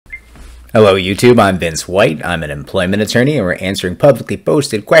Hello YouTube, I'm Vince White. I'm an employment attorney and we're answering publicly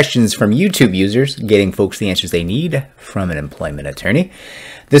posted questions from YouTube users, getting folks the answers they need from an employment attorney.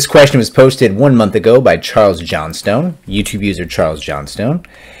 This question was posted 1 month ago by Charles Johnstone, YouTube user Charles Johnstone,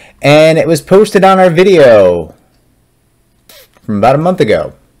 and it was posted on our video from about a month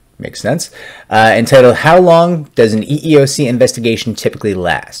ago. Makes sense. Entitled, How Long Does an EEOC Investigation Typically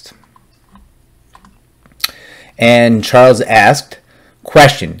Last? And Charles asked,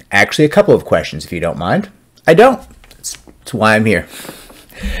 question, actually a couple of questions if you don't mind. I don't. That's why I'm here.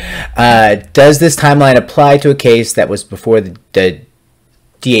 Does this timeline apply to a case that was before the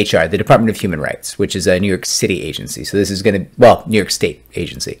DHR, the Department of Human Rights, which is a New York City agency? So this is going to, well, New York State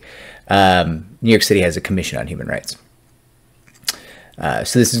agency. New York City has a commission on human rights.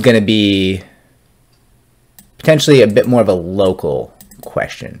 So this is going to be potentially a bit more of a local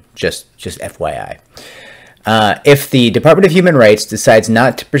question, just FYI. If the Department of Human Rights decides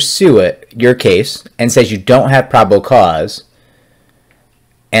not to pursue your case and says you don't have probable cause,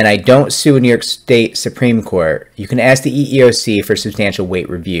 and I don't sue New York State Supreme Court, you can ask the EEOC for substantial weight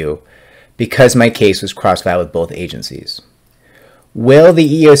review because my case was cross-filed with both agencies. Will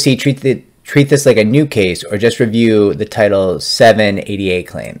the EEOC treat this like a new case or just review the Title VII ADA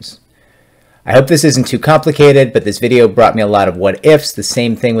claims? I hope this isn't too complicated, but this video brought me a lot of what-ifs. The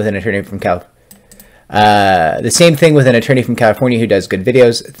same thing with an attorney from California who does good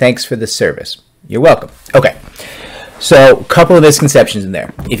videos. Thanks for the service. You're welcome. Okay, so a couple of misconceptions in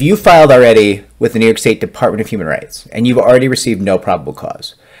there. If you filed already with the New York State Department of Human Rights and you've already received no probable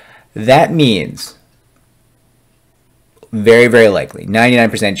cause, that means very, very likely,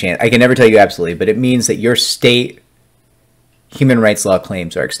 99% chance, I can never tell you absolutely, but it means that your state human rights law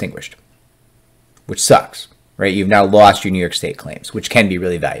claims are extinguished, which sucks, right? You've now lost your New York State claims, which can be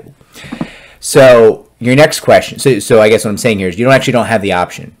really valuable. So your next question, so I guess what I'm saying here is you don't have the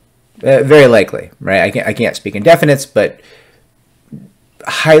option. Very likely, right? I can't speak in definites, but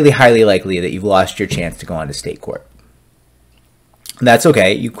highly, highly likely that you've lost your chance to go on to state court. That's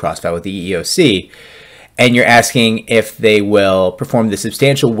okay. You cross-file with the EEOC, and you're asking if they will perform the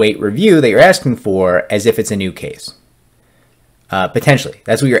substantial weight review that you're asking for as if it's a new case. Potentially.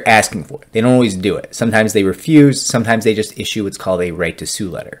 That's what you're asking for. They don't always do it. Sometimes they refuse. Sometimes they just issue what's called a right to sue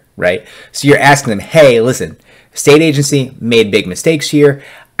letter, right? So you're asking them, hey, listen, state agency made big mistakes here.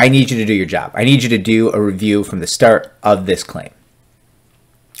 I need you to do your job. I need you to do a review from the start of this claim,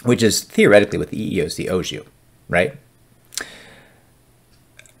 which is theoretically what the EEOC owes you, right?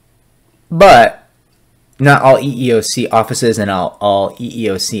 But not all EEOC offices and all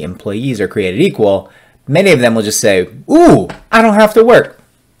EEOC employees are created equal. Many of them will just say, ooh, I don't have to work,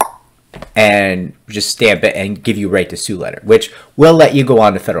 and just stamp it and give you right to sue letter, which will let you go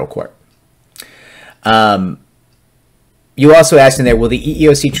on to federal court. You also asked in there, will the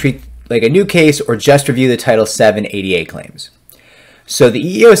EEOC treat like a new case or just review the Title VII ADA claims? So the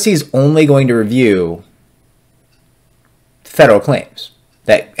EEOC is only going to review federal claims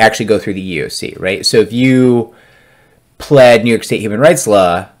that actually go through the EEOC, right? So if you pled New York State human rights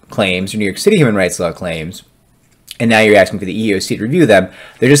law claims or New York City human rights law claims, and now you're asking for the EEOC to review them,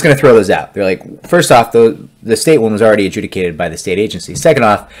 they're just going to throw those out. They're like, first off, the state one was already adjudicated by the state agency. Second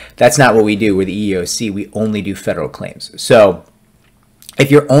off, that's not what we do. We're the EEOC. We only do federal claims. So if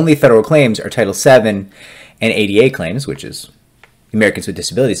your only federal claims are Title VII and ADA claims, which is Americans with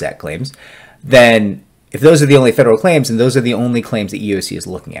Disabilities Act claims, then if those are the only federal claims and those are the only claims the EEOC is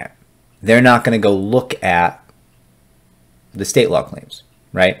looking at, they're not going to go look at the state law claims,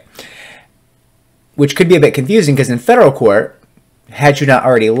 right? Which could be a bit confusing because in federal court, had you not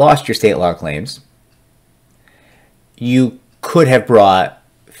already lost your state law claims, you could have brought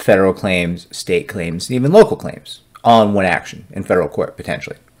federal claims, state claims, and even local claims all in one action in federal court,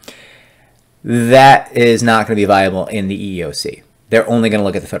 potentially. That is not going to be viable in the EEOC. They're only going to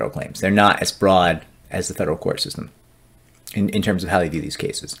look at the federal claims. They're not as broad as the federal court system in terms of how they view these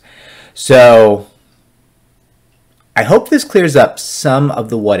cases. So I hope this clears up some of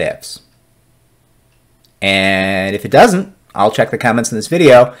the what-ifs. And if it doesn't, I'll check the comments in this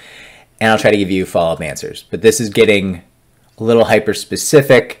video and I'll try to give you follow-up answers. But this is getting a little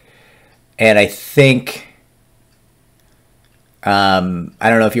hyper-specific, and I think, I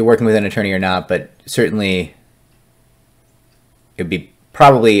don't know if you're working with an attorney or not, but certainly it would be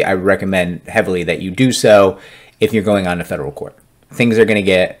probably, I recommend heavily that you do so if you're going on to federal court. Things are going to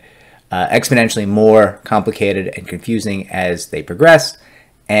get exponentially more complicated and confusing as they progress,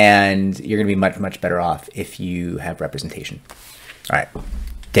 and you're going to be much, much better off if you have representation. All right,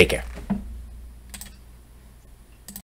 take care.